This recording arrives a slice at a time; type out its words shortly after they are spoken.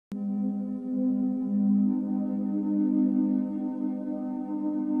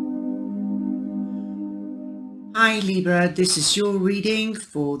Hi Libra, this is your reading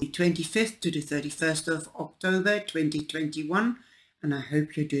for the 25th to the 31st of October 2021 and I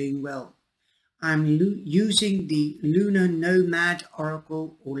hope you're doing well. I'm using the Lunar Nomad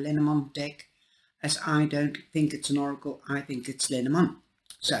Oracle or Lenormand deck, as I don't think it's an oracle, I think it's Lenormand.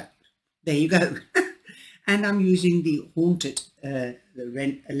 So there you go. And I'm using the Haunted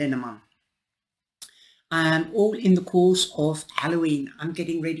Lenormand. All in the course of Halloween. I'm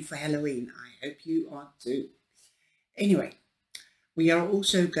getting ready for Halloween. I hope you are too. Anyway, we are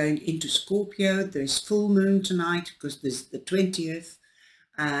also going into Scorpio. There's full moon tonight because there's the 20th,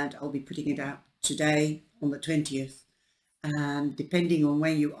 and I'll be putting it out today on the 20th. And depending on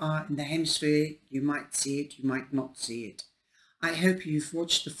where you are in the hemisphere, you might see it, you might not see it. I hope you've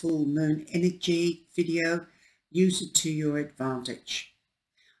watched the full moon energy video. Use it to your advantage.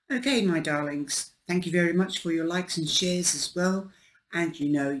 Okay, my darlings, thank you very much for your likes and shares as well. And you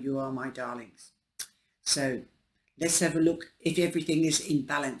know you are my darlings. So let's have a look if everything is in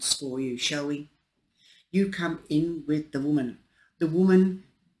balance for you, shall we? You come in with the woman. The woman,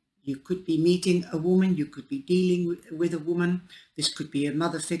 you could be meeting a woman, you could be dealing with a woman. This could be a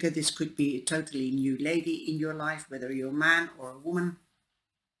mother figure, this could be a totally new lady in your life, whether you're a man or a woman.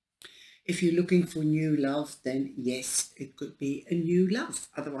 If you're looking for new love, then yes, it could be a new love.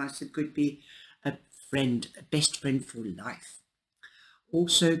 Otherwise, it could be a friend, a best friend for life.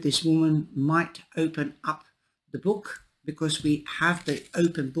 Also, this woman might open up the book because we have the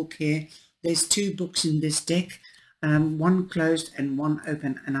open book here. There's two books in this deck, one closed and one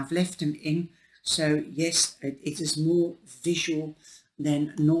open, and I've left them in. So yes, it is more visual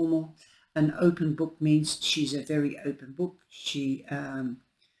than normal. An open book means she's a very open book. She's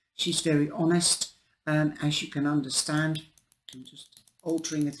very honest, as you can understand. I'm just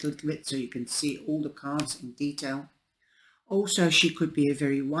altering it a little bit so you can see all the cards in detail. Also, she could be a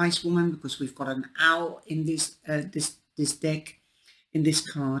very wise woman because we've got an owl in this this deck, in this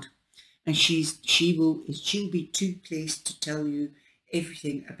card, and she'll be too pleased to tell you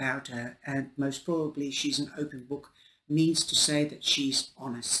everything about her. And most probably, she's an open book, means to say that she's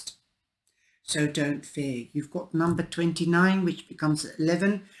honest. So don't fear. You've got number 29, which becomes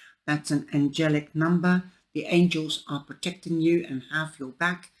 11. That's an angelic number. The angels are protecting you and have your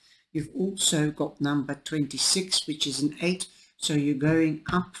back. You've also got number 26, which is an 8. So you're going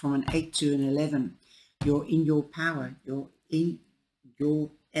up from an 8 to an 11. You're in your power. You're in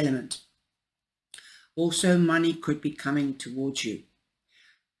your element. Also, money could be coming towards you.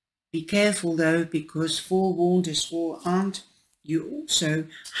 Be careful though, because forewarned is forearmed. You also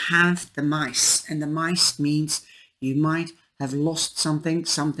have the mice, and the mice means you might have lost something.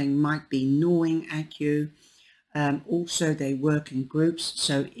 Something might be gnawing at you. Also, they work in groups,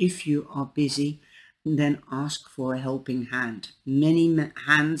 so if you are busy, then ask for a helping hand. Many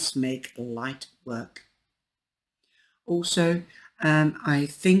hands make light work. Also, I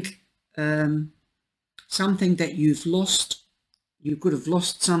think something that you've lost, you could have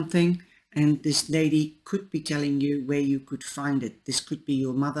lost something, and this lady could be telling you where you could find it. This could be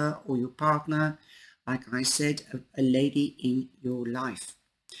your mother or your partner, like I said, a lady in your life.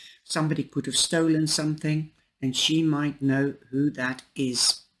 Somebody could have stolen something, and she might know who that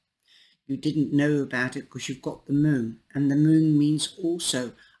is. You didn't know about it because you've got the moon, and the moon means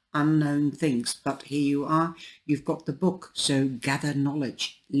also unknown things. But here you are, you've got the book, so gather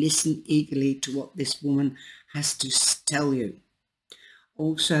knowledge. Listen eagerly to what this woman has to tell you.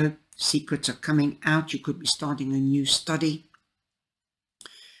 Also, secrets are coming out. You could be starting a new study,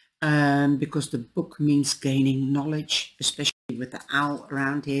 because the book means gaining knowledge, especially with the owl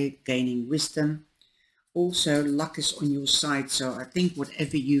around here, gaining wisdom. Also, luck is on your side, so I think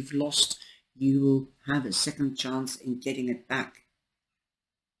whatever you've lost, you will have a second chance in getting it back.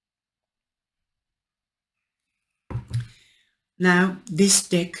 Now, this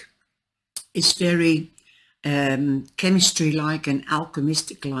deck is very chemistry-like and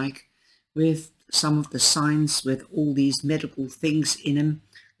alchemistic-like, with some of the signs with all these medical things in them,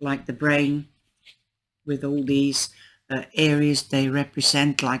 like the brain, with all these areas they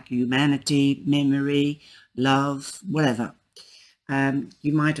represent, like humanity, memory, love, whatever.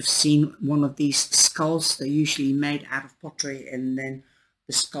 You might have seen one of these skulls. They're usually made out of pottery, and then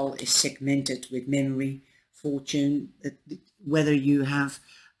the skull is segmented with memory, fortune. Whether you have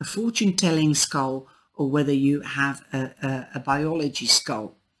a fortune-telling skull or whether you have a biology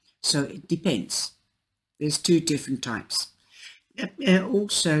skull. So it depends. There's two different types.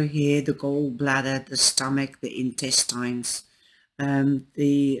 Also here, the gallbladder, the stomach, the intestines,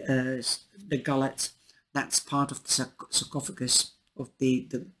 the gullet, that's part of the sarcophagus of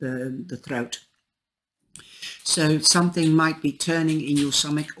the throat. So something might be turning in your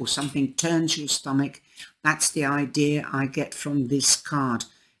stomach, or something turns your stomach. That's the idea I get from this card.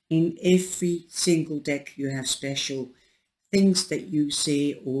 In every single deck you have special things that you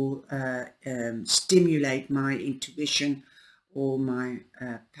see, or stimulate my intuition or my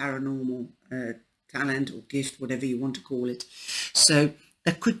paranormal talent or gift, whatever you want to call it. So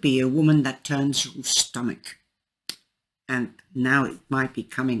there could be a woman that turns your stomach, and now it might be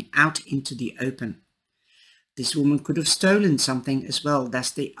coming out into the open. This woman could have stolen something as well.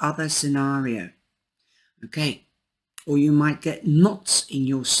 That's the other scenario. Okay. Or you might get knots in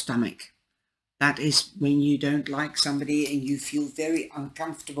your stomach. That is when you don't like somebody and you feel very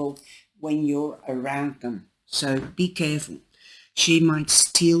uncomfortable when you're around them. So be careful. She might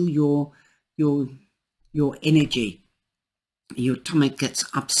steal your energy. Your stomach gets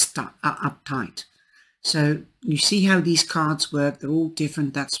uptight. So you see how these cards work. They're all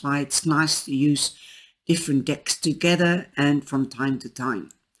different. That's why it's nice to use different decks together and from time to time.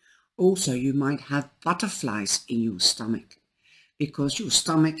 Also, you might have butterflies in your stomach, because your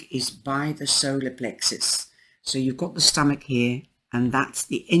stomach is by the solar plexus. So you've got the stomach here, and that's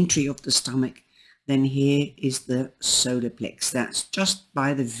the entry of the stomach. Then here is the solar plex. That's just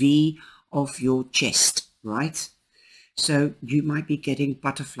by the V of your chest, right? So you might be getting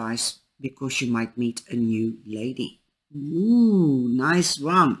butterflies because you might meet a new lady. Ooh, nice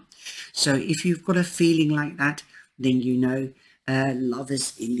one. So if you've got a feeling like that, then you know love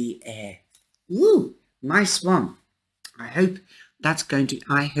is in the air. Ooh, nice one. I hope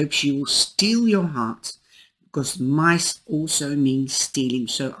she will steal your heart, because mice also means stealing.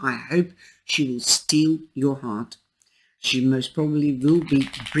 So I hope she will steal your heart. She most probably will be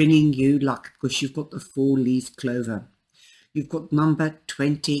bringing you luck, because you've got the 4-leaf clover. You've got number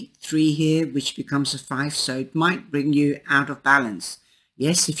 23 here, which becomes a 5, so it might bring you out of balance.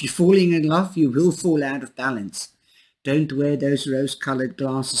 Yes, if you're falling in love, you will fall out of balance. Don't wear those rose-colored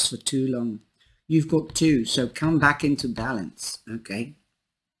glasses for too long. You've got 2, so come back into balance, okay?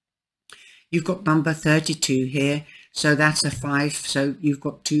 You've got number 32 here, so that's a 5, so you've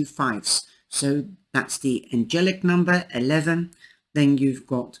got 2 5s. So that's the angelic number, 11. Then you've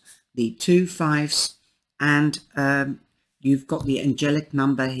got the 2 5s, and you've got the angelic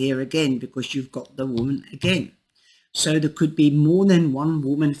number here again, because you've got the woman again. So there could be more than one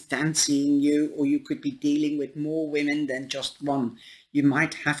woman fancying you, or you could be dealing with more women than just one. You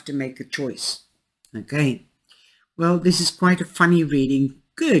might have to make a choice. Okay. Well, this is quite a funny reading.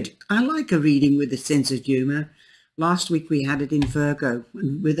 Good. I like a reading with a sense of humor. Last week we had it in Virgo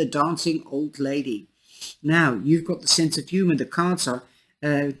with a dancing old lady. Now you've got the sense of humor. The cards are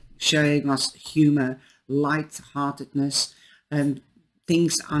showing us humor, light-heartedness, and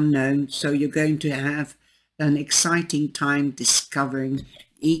things unknown. So you're going to have an exciting time discovering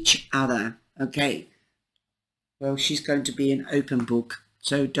each other. Okay. Well, she's going to be an open book,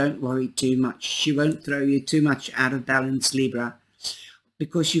 so don't worry too much. She won't throw you too much out of balance, Libra,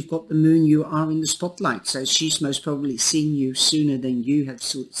 because you've got the moon. You are in the spotlight, so she's most probably seen you sooner than you have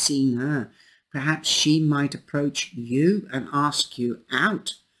seen her. Perhaps she might approach you and ask you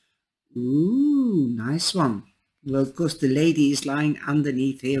out. Ooh, nice one. Well, of course, the lady is lying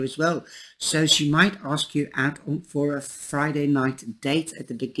underneath here as well. So she might ask you out for a Friday night date at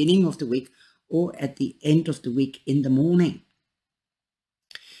the beginning of the week, or at the end of the week in the morning.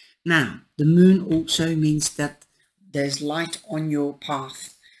 Now, the moon also means that there's light on your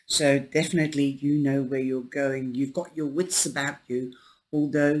path. So definitely you know where you're going. You've got your wits about you,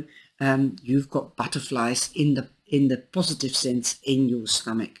 although you've got butterflies in the positive sense in your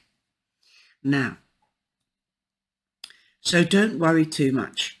stomach. Now, so don't worry too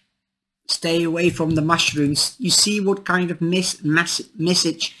much. Stay away from the mushrooms. You see what kind of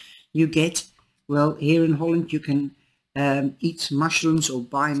message you get? Well, here in Holland you can eat mushrooms or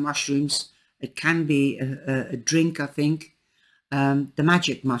buy mushrooms. It can be a drink, I think. The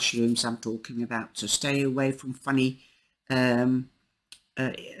magic mushrooms I'm talking about. So stay away from funny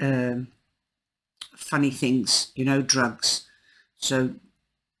things, you know, drugs. So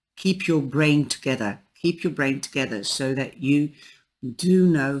keep your brain together. Keep your brain together so that you do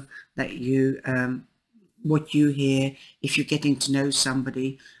know that you what you hear. If you're getting to know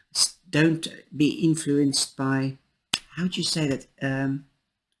somebody, don't be influenced by, how do you say that,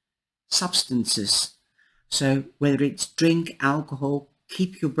 substances. So whether it's drink, alcohol,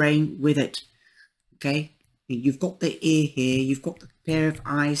 keep your brain with it. Okay, you've got the ear here, you've got the pair of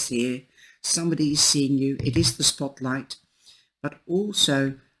eyes here, somebody is seeing you, it is the spotlight. But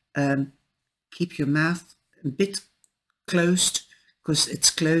also keep your mouth a bit closed, because it's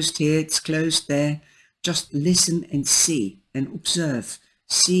closed here, it's closed there. Just listen and see and observe.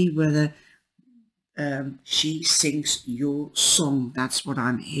 See whether she sings your song. That's what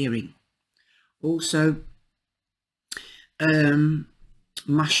I'm hearing. Also,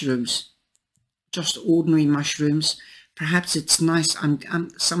 mushrooms, just ordinary mushrooms. Perhaps it's nice.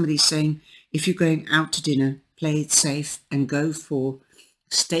 Somebody's saying, if you're going out to dinner, play it safe and go for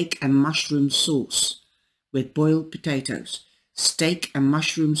steak and mushroom sauce with boiled potatoes. Steak and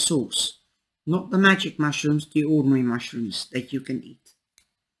mushroom sauce, not the magic mushrooms, the ordinary mushrooms that you can eat.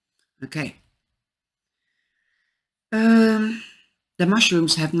 Okay. The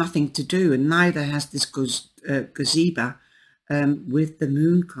mushrooms have nothing to do, and neither has this gazebo with the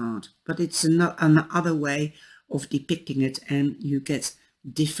moon card, but it's another way of depicting it, and you get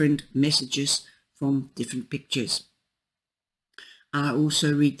different messages from different pictures. I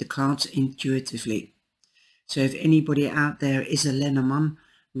also read the cards intuitively. So if anybody out there is a Lenormand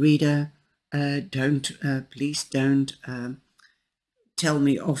reader, please don't tell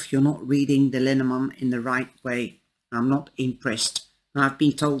me off. You're not reading the Lenormand in the right way. I'm not impressed. I've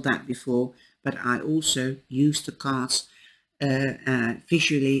been told that before, but I also use the cards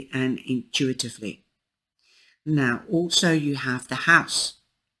visually and intuitively. Now, also you have the house.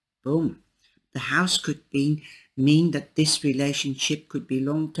 Boom. The house could mean that this relationship could be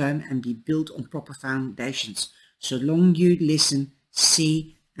long-term and be built on proper foundations. So long you listen,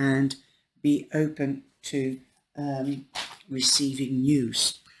 see, and be open to receiving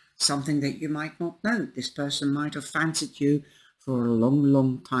news. Something that you might not know. This person might have fancied you for a long,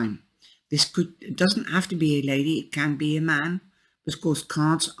 long time. It doesn't have to be a lady, it can be a man. Because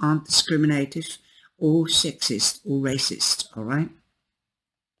cards aren't discriminative or sexist or racist, all right?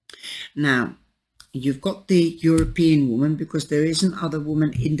 Now, you've got the European woman, because there is another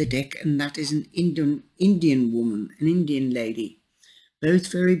woman in the deck, and that is an Indian woman, an Indian lady.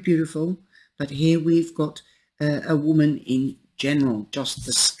 Both very beautiful, but here we've got a woman in general, just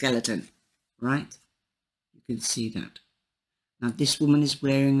the skeleton, right? You can see that. Now this woman is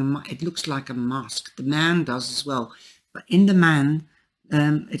wearing it looks like a mask. The man does as well, but in the man,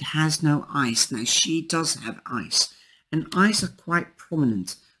 it has no eyes. Now she does have eyes, and eyes are quite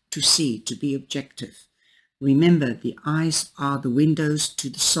prominent to see, to be objective. Remember, the eyes are the windows to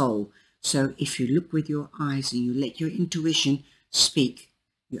the soul. So if you look with your eyes and you let your intuition speak,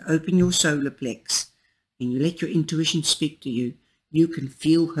 you open your solar plex and you let your intuition speak to you, you can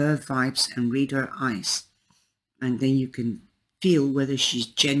feel her vibes and read her eyes. And then you can feel whether she's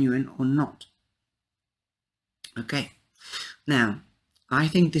genuine or not. Okay. Now, I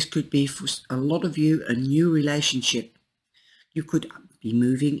think this could be for a lot of you a new relationship. You could be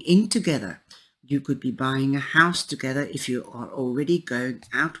moving in together. You could be buying a house together. If you are already going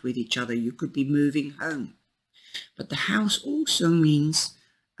out with each other, you could be moving home. But the house also means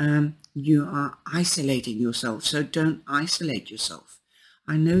you are isolating yourself. So don't isolate yourself.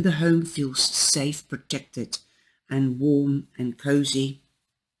 I know the home feels safe, protected, and warm and cozy.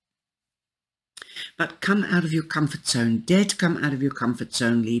 But come out of your comfort zone. Dare to come out of your comfort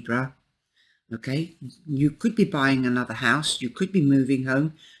zone, Libra. Okay, you could be buying another house, you could be moving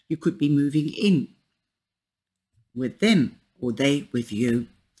home, you could be moving in with them or they with you.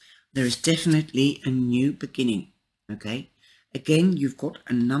 There is definitely a new beginning. Okay, again, you've got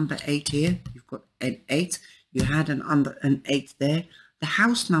a number 8 here, you've got an 8, you had an 8 there. The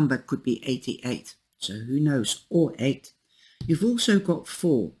house number could be 88, so who knows, or 8. You've also got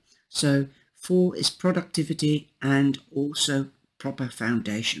 4, so 4 is productivity and also proper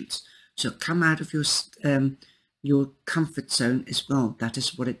foundations. So come out of your comfort zone as well. That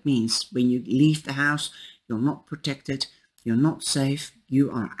is what it means. When you leave the house, you're not protected, you're not safe,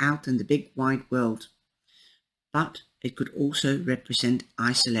 you are out in the big wide world. But it could also represent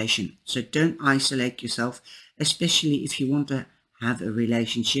isolation. So don't isolate yourself, especially if you want to have a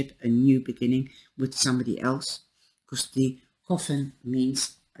relationship, a new beginning with somebody else, because the coffin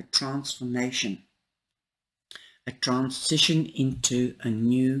means a transformation. A transition into a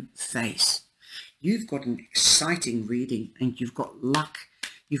new phase. You've got an exciting reading and you've got luck.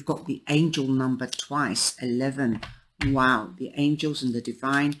 You've got the angel number twice, 11. Wow, the angels and the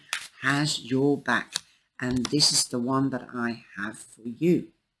divine has your back. And this is the one that I have for you.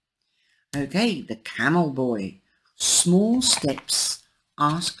 Okay, the camel boy. Small steps,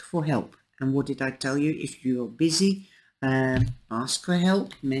 ask for help. And what did I tell you? If you're busy, ask for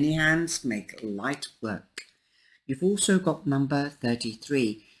help. Many hands make light work. You've also got number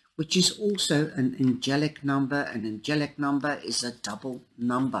 33, which is also an angelic number. An angelic number is a double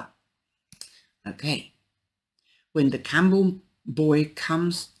number. Okay. When the camel boy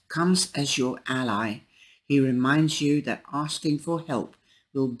comes as your ally, he reminds you that asking for help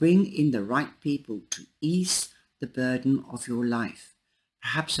will bring in the right people to ease the burden of your life.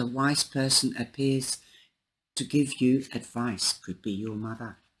 Perhaps a wise person appears to give you advice. Could be your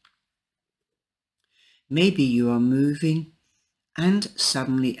mother. Maybe you are moving and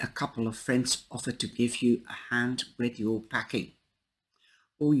suddenly a couple of friends offer to give you a hand with your packing.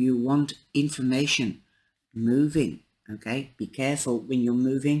 Or you want information moving. Okay, be careful when you're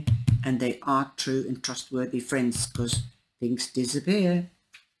moving, and they are true and trustworthy friends, because things disappear.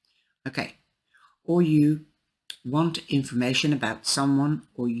 Okay, or you want information about someone,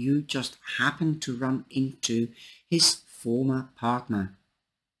 or you just happen to run into his former partner,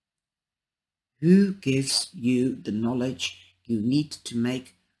 who gives you the knowledge you need to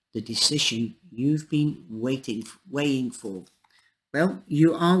make the decision you've been weighing for. Well,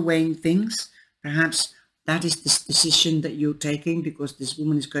 you are weighing things. Perhaps that is the decision that you're taking, because this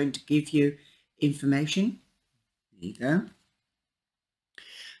woman is going to give you information. There you go.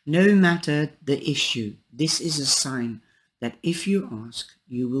 No matter the issue, this is a sign that if you ask,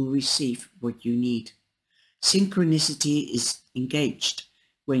 you will receive what you need. Synchronicity is engaged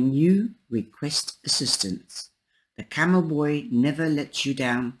when you request assistance. The camel boy never lets you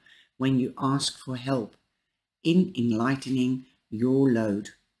down when you ask for help in enlightening your load.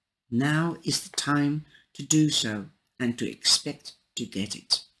 Now is the time to do so and to expect to get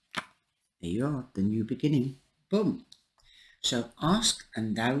it. There you are, the new beginning. Boom. So ask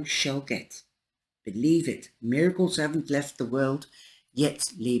and thou shalt get. Believe it. Miracles haven't left the world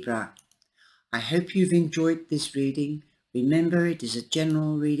yet, Libra. I hope you've enjoyed this reading. Remember, it is a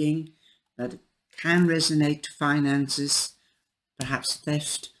general reading that can resonate to finances, perhaps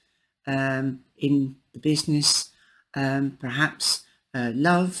theft in the business, perhaps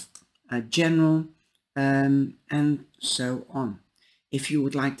love, general, and so on. If you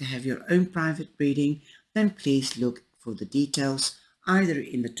would like to have your own private reading, then please look for the details either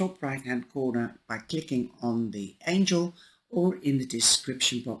in the top right hand corner by clicking on the angel, or in the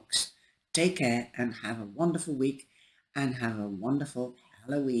description box. Take care and have a wonderful week, and have a wonderful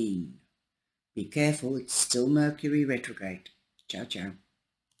Halloween. Be careful, it's still Mercury retrograde. Ciao, ciao.